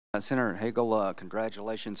Senator Hagel,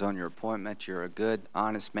 congratulations on your appointment. You're a good,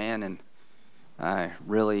 honest man, and I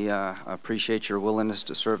really appreciate your willingness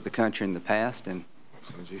to serve the country in the past and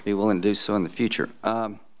be willing to do so in the future.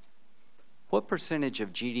 What percentage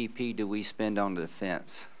of GDP do we spend on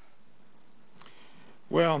defense?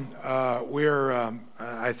 Well,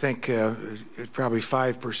 I think it's probably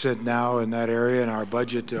 5% now in that area, and our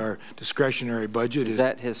budget, our discretionary budget is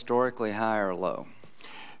that historically high or low?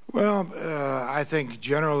 Well, I think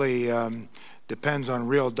generally depends on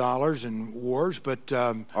real dollars and wars, but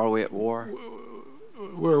are we at war?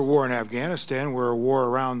 We're at war in Afghanistan. We're at war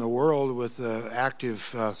around the world with active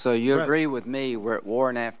so you threat. Agree with me, we're at war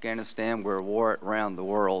in Afghanistan, we're at war around the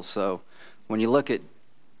world. So when you look at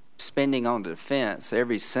spending on defense,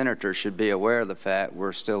 every senator should be aware of the fact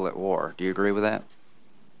we're still at war. Do you agree with that?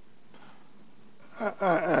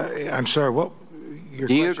 I'm sorry, what?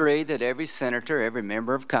 Do you agree that every senator, every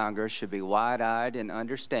member of Congress should be wide-eyed in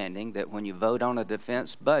understanding that when you vote on a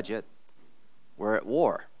defense budget, we're at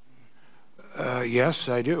war? Yes,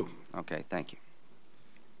 I do. Okay, thank you.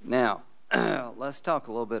 Now, let's talk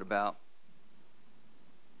a little bit about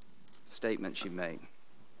statements you made.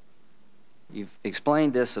 You've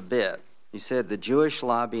explained this a bit. You said the Jewish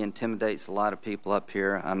lobby intimidates a lot of people up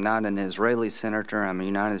here. I'm not an Israeli senator. I'm a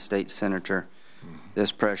United States senator.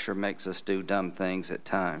 This pressure makes us do dumb things at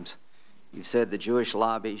times. You said the Jewish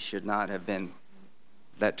lobby should not have been,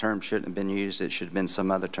 that term shouldn't have been used. It should have been some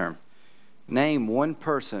other term. Name one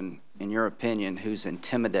person, in your opinion, who's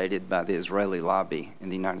intimidated by the Israeli lobby in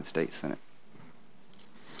the United States Senate.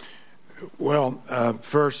 Well,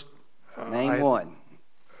 first, name one.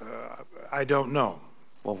 I don't know.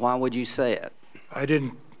 Well, why would you say it? I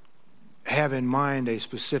didn't have in mind a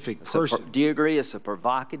specific person. Do you agree it's a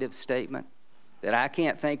provocative statement? That I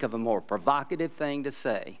can't think of a more provocative thing to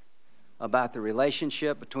say about the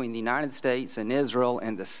relationship between the United States and Israel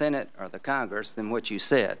and the Senate or the Congress than what you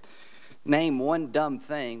said. Name one dumb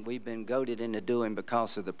thing we've been goaded into doing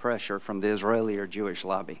because of the pressure from the Israeli or Jewish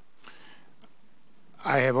lobby.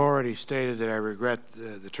 I have already stated that I regret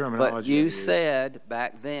the terminology. But you said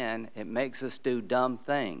back then it makes us do dumb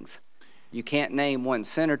things. You can't name one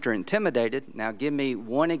senator intimidated. Now give me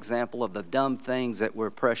one example of the dumb things that we're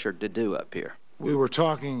pressured to do up here. We were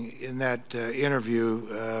talking in that interview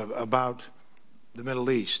about the Middle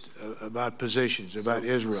East, about positions, about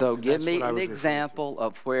Israel. So give me an example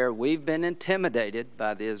of where we've been intimidated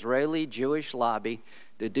by the Israeli Jewish lobby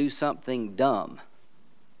to do something dumb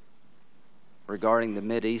regarding the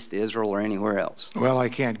Mideast, Israel, or anywhere else. Well, I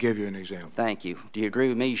can't give you an example. Thank you. Do you agree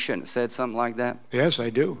with me? You shouldn't have said something like that? Yes, I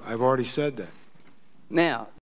do. I've already said that. Now,